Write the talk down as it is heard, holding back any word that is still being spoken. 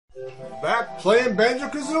Back playing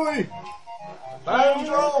Banjo-Kazooie.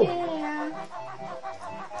 Banjo. Yeah.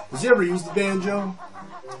 Has he ever used the banjo?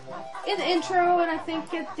 In the intro, and I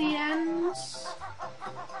think at the end.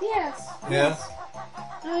 Yes. Yeah. Yes.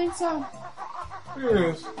 I think so.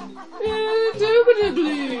 Yes.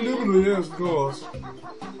 Indubitably. Yes, of course.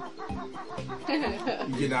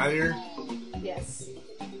 You getting out of here? Yes.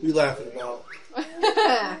 What are you laughing about?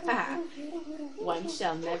 One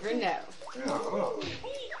shall never know. Yeah, oh.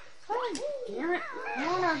 Damn it.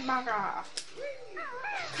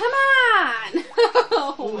 Come on!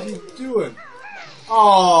 What is he doing?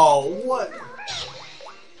 Oh, what?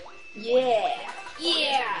 Yeah.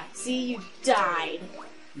 Yeah. See, you died.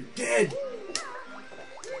 You're dead.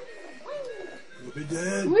 You'll be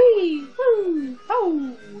dead. Wee! Woo!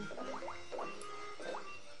 Oh!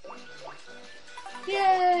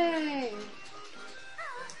 Yay!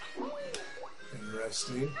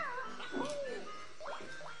 Interesting.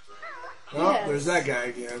 Oh, Yes. there's that guy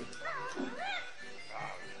again.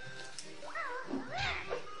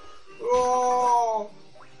 Oh,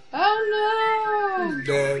 Oh no! he's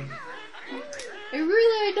dead. It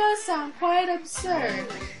really does sound quite absurd.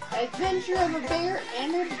 Adventure of a bear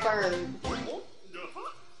and a bird.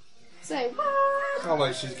 Say what? Sounds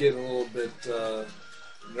like she's getting a little bit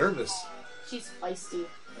nervous. She's feisty.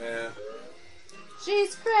 Yeah.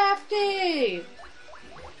 She's crafty!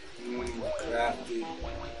 Crafty.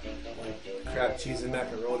 Like crab cheese and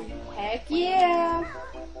macaroni. Heck yeah!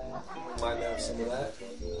 Might have some of that.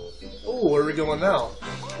 Ooh, where are we going now?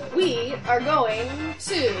 We are going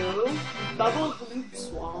to Bubble Gloop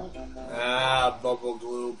Swamp. Ah, Bubble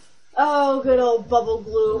Gloop. Oh, good old Bubble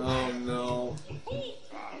Gloop. Oh no.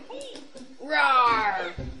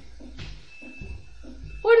 Rawr!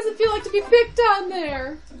 What does it feel like to be picked on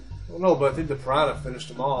there? I don't know, but I think the piranha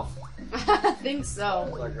finished him off. I think so.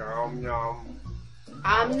 Like, nom.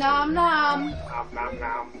 Nom nom. Nom nom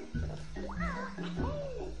nom.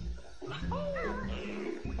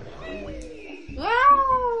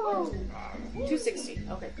 Wow! 260.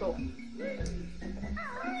 Okay, cool.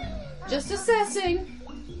 Just assessing.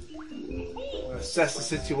 Assess the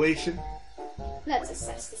situation. Let's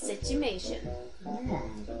assess the situation.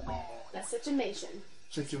 The situation.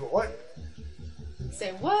 What?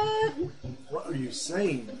 Say what? What are you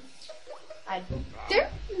saying? I don't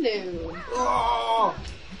know. Oh!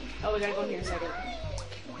 Oh, we gotta go in here a second.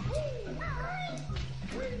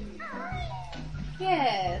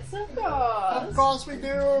 Yes, of course. Of course we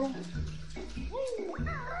do.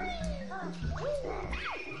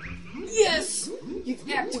 Yes! You've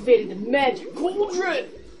activated the magic cauldron!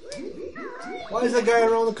 Why is that guy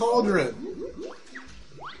around the cauldron?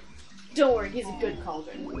 Don't worry, he's a good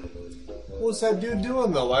cauldron. What's that dude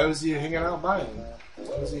doing though? Why was he hanging out by him?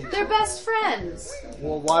 They're best friends.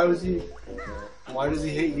 Well, why does he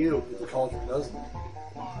hate you if the cauldron doesn't?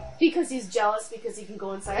 Because he's jealous because he can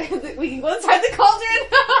go inside. We can go inside the cauldron.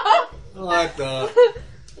 What the?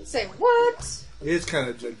 Say what? It's kind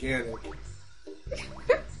of gigantic.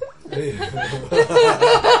 He's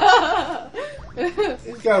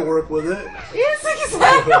got to work with it. Yes,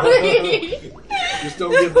 exactly. Just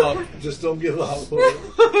don't give up. Just don't give up.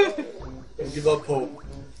 Don't give up hope.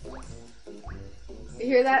 You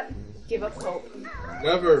hear that? Give up hope.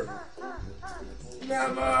 Never.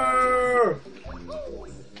 Never.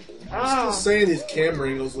 Just saying these camera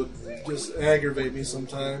angles would just aggravate me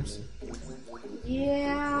sometimes.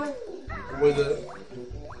 Yeah. With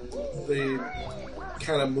they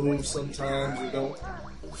kind of move sometimes or don't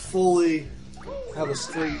fully have a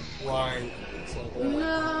straight line.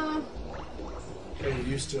 No. Getting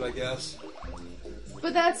used to it, I guess.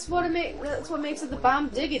 But that's what makes it the bomb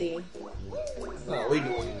diggity. Not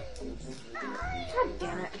legally. God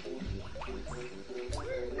damn it.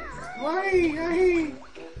 Hey,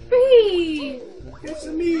 Bee! it's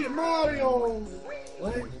me, Mario.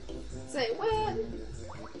 What? Say what?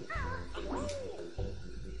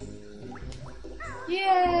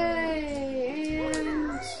 Yay!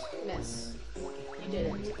 And miss. You did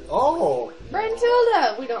it. Oh,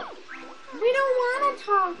 Brentilda! We don't want to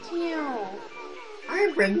talk to you.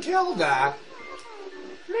 I'm Brentilda.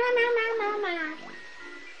 Ma.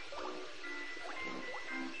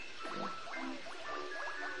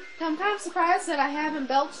 I'm kind of surprised that I haven't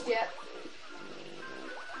belched yet.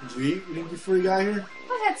 Did you eat before you got here?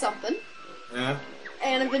 I had something. Yeah.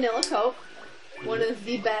 And a vanilla Coke. One of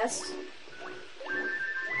the best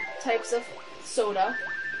types of soda,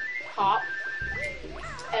 pop,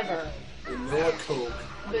 ever. Vanilla Coke.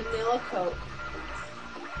 Vanilla Coke.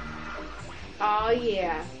 Oh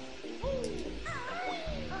yeah.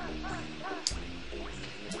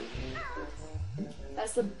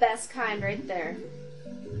 That's the best kind right there.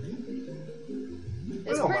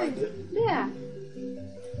 don't pretty. mind it. Yeah.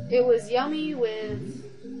 It was yummy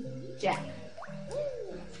with Jack.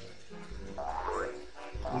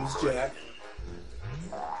 Who's Jack?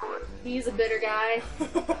 He's a bitter guy.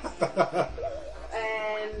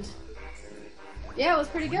 And yeah, it was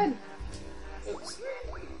pretty good. Oops.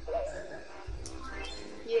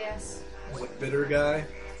 Yes. He's a bitter guy?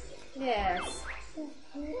 Yes.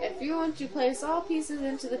 If you want to place all pieces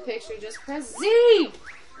into the picture, just press Z!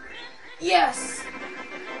 Yes!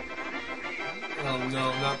 Oh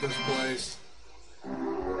no, not this place.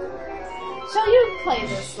 Shall you play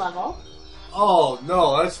this level? Oh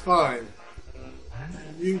no, that's fine.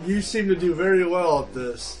 You seem to do very well at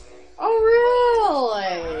this. Oh,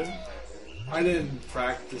 really? I didn't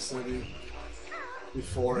practice any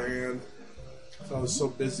beforehand. I was so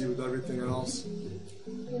busy with everything else.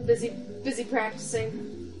 Busy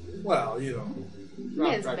practicing. Well, you know.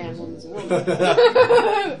 Man's a man, woman's a woman.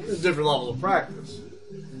 There's different levels of practice.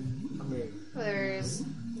 I mean, There's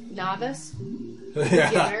novice, yeah.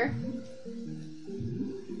 beginner,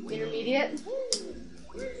 intermediate,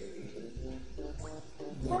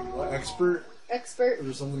 What, expert? expert,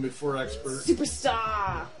 Or something before expert?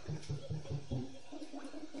 superstar.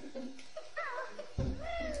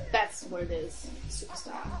 That's what it is.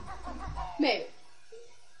 Superstar. Maybe.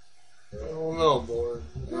 I don't know, Bourne.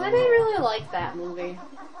 I didn't really like that movie.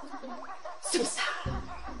 Superstar.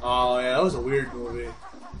 Oh yeah, that was a weird movie.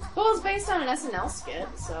 Well, it was based on an SNL skit,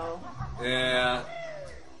 so. Yeah.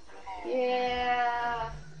 Yeah.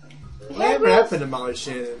 Whatever happened to Molly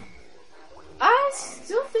Shannon? I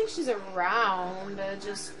still think she's around.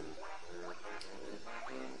 Just.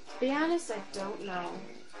 To be honest, I don't know.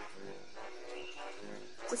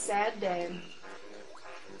 It's a sad day.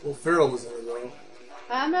 Will Ferrell was in it though.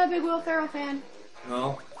 I'm not a big Will Ferrell fan.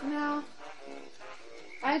 No? No.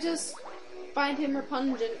 I just find him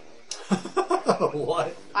repugnant.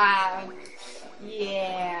 What?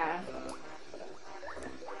 Yeah.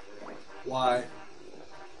 Why?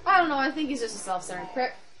 I don't know, I think he's just a self-centered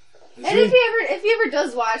prick. Is And he? if he ever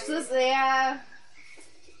does watch this, yeah,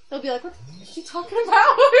 he'll be like, "What is she talking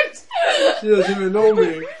about?" She doesn't even know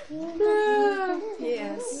me.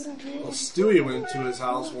 Yes. Well, Stewie went to his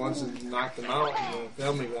house once and knocked him out. The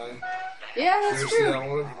Family Guy. Yeah, You that's ever see true. that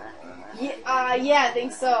one? Yeah, I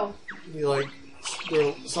think so. He like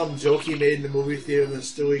some joke he made in the movie theater, and then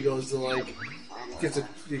Stewie goes to like gets a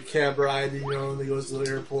cab ride, you know, and he goes to the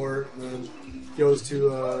airport, and then goes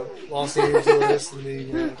to Los Angeles,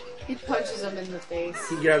 and He punches him in the face.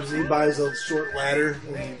 he buys a short ladder,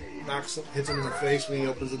 and he hits him in the face when he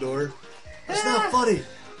opens the door. It's not funny.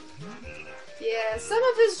 Yeah, some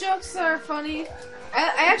of his jokes are funny.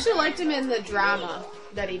 I actually liked him in the drama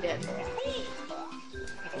that he did.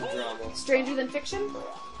 Drama. Stranger Than Fiction?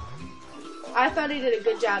 I thought he did a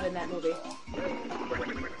good job in that movie.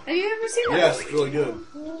 Have you ever seen that Yes, movie? it's really good.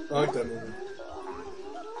 I like that movie.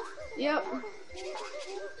 Yep.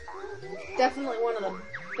 Definitely one of the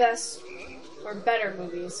best or better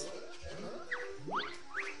movies.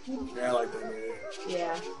 Yeah, I like that movie.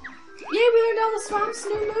 Yeah. Yeah, we learned all the Swamp's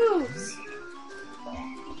new moves.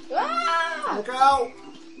 Ah! Look out!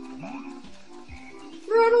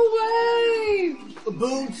 Run away! The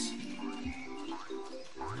boots!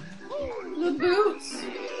 The boots.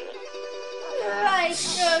 Like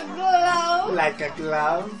a glove. Like a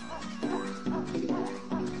glove.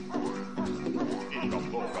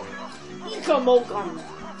 Ikamokum.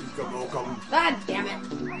 Welcome. God damn it.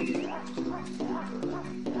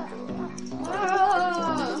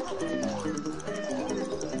 Ah.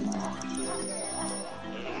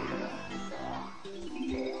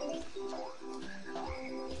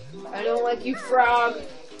 I don't like you, frog.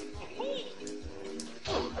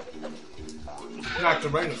 Knocked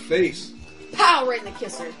him right in the face. Pow, right in the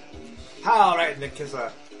kisser. Pow, right in the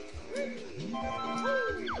kisser.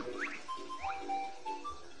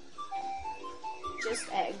 Just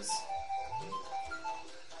eggs.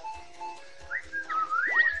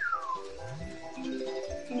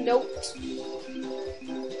 Note.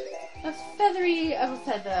 A feathery of a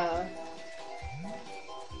feather.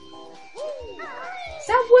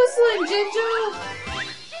 Stop whistling, Ginger!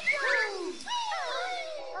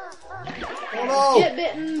 Oh no! Get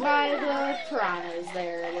bitten by the piranhas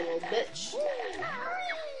there, little bitch.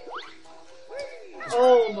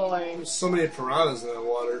 Oh boy. There's so many piranhas in that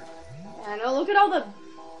water. I know, look at all the...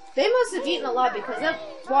 They must have eaten a lot because that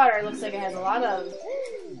water looks like it has a lot of...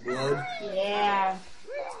 Blood. Yeah.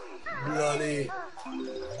 Bloody.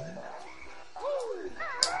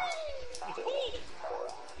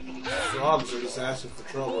 Frogs are just asking for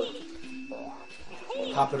trouble.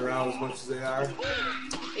 Hopping around as much as they are.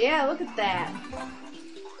 Yeah, look at that.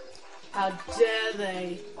 How dare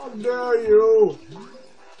they? How dare you?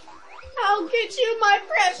 I'll get you, my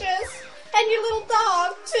precious! And your little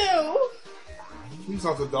dog, too! He's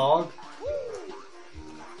not the dog.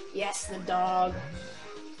 Yes, the dog.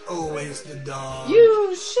 Always the dog.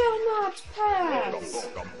 You shall not pass!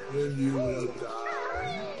 Then you will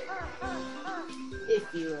die.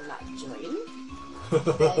 If you will not join,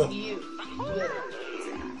 then you will die.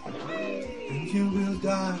 Then you will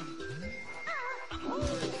die.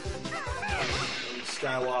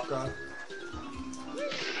 Skywalker.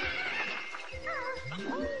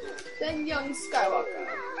 Then young Skywalker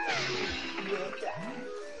will die.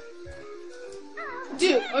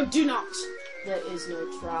 Do or do not. There is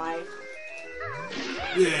no try.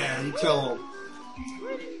 Yeah, you tell him.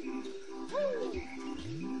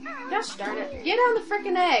 Gosh darn it. Get on the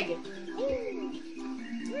frickin' egg.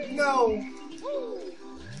 No.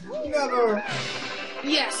 Never.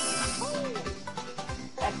 Yes.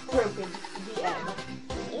 I've broken the egg.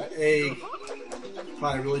 That egg.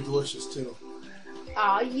 Probably really delicious too.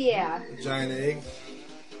 Aw, yeah. A giant egg.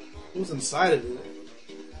 What's inside of it?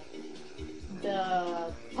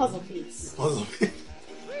 The puzzle piece. Puzzle.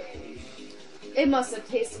 It must have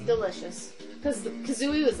tasted delicious. Because the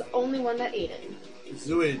Kazooie was the only one that ate it.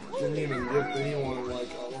 Zooey didn't even give anyone like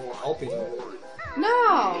a little helping of it.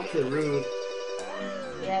 No! Pretty rude.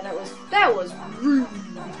 Yeah, that was rude.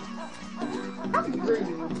 Rude.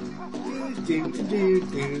 Do.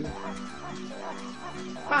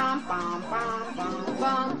 Bum bum bum bum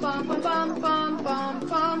bum bum bum bum bum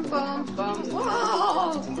bum bum bum.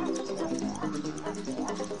 Whoa!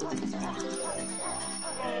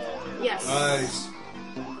 Yes. Nice.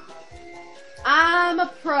 I'm a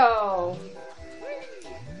pro.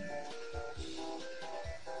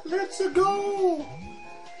 Let's go.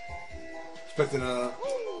 Expecting a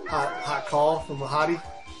hot call from a hottie.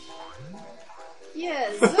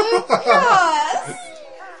 Yes, of course.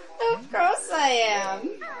 Of course I am.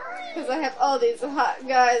 Because I have all these hot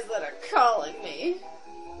guys that are calling me.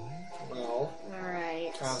 Well,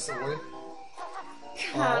 Alright. constantly.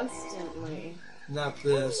 Constantly. Not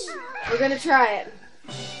this. We're gonna try it.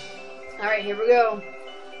 Alright, here we go.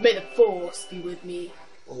 May the force be with me.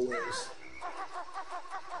 Always.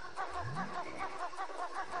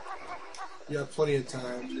 You have plenty of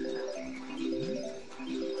time.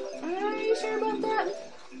 Are you sure about that?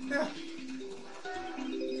 Yeah.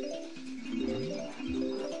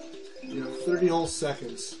 You have 30 whole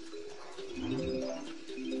seconds.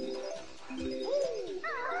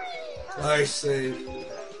 Nice save.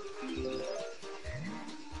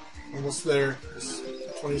 Almost there. Just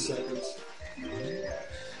 20 seconds.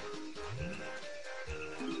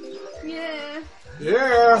 Yeah.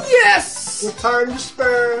 Yeah! Yes! No time to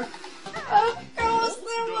spare. Of course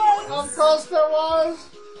there was. Of course there was.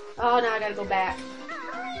 Oh, now I gotta go back.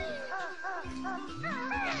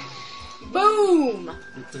 Boom!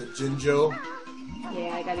 Get the Jinjo.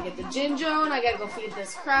 Yeah, I gotta get the Jinjo and I gotta go feed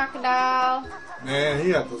this crocodile. Man,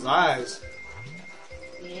 he got those eyes.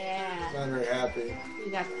 Yeah. Not very happy.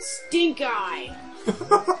 You got the stink eye.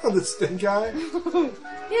 The stink eye?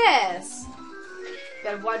 Yes.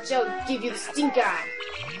 Gotta watch out, give you the stink eye.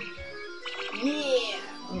 Yeah.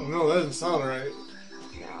 Oh, no, that doesn't sound right.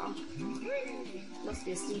 No. Must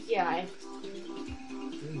be a stinky eye.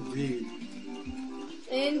 Indeed.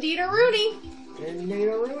 Indeed a Rooney. Indeed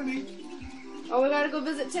a Rooney. Oh, we gotta go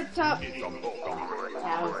visit Tip Top.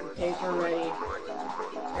 Have the paper ready.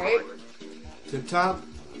 Right? Tip Top?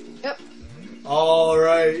 Yep.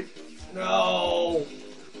 Alright. No.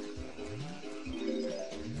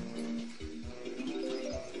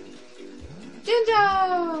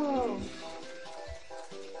 Jinjo!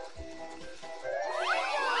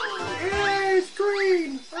 Hey, it's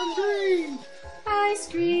green. I'm green. I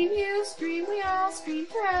scream, you scream, we all scream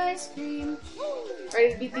for ice cream.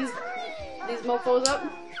 Ready to beat these mofos up?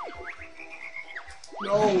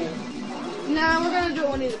 No. Nah, we're gonna do it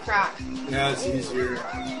when he's a croc. Yeah, it's easier.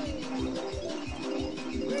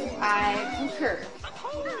 I concur.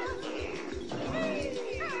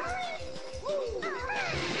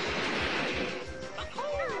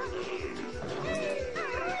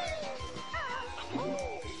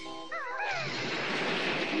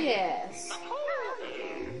 Yes.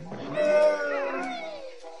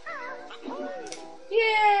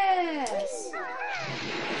 Yes.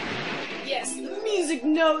 Yes, the music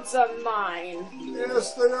notes are mine.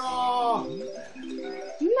 Yes, they are.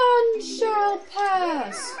 None shall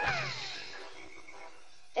pass.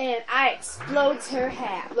 And I explodes her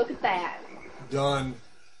hat. Look at that. Done.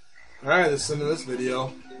 Alright, that's the end of this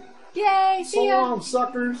video. Yay, So see ya. long,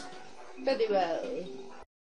 suckers. Very well.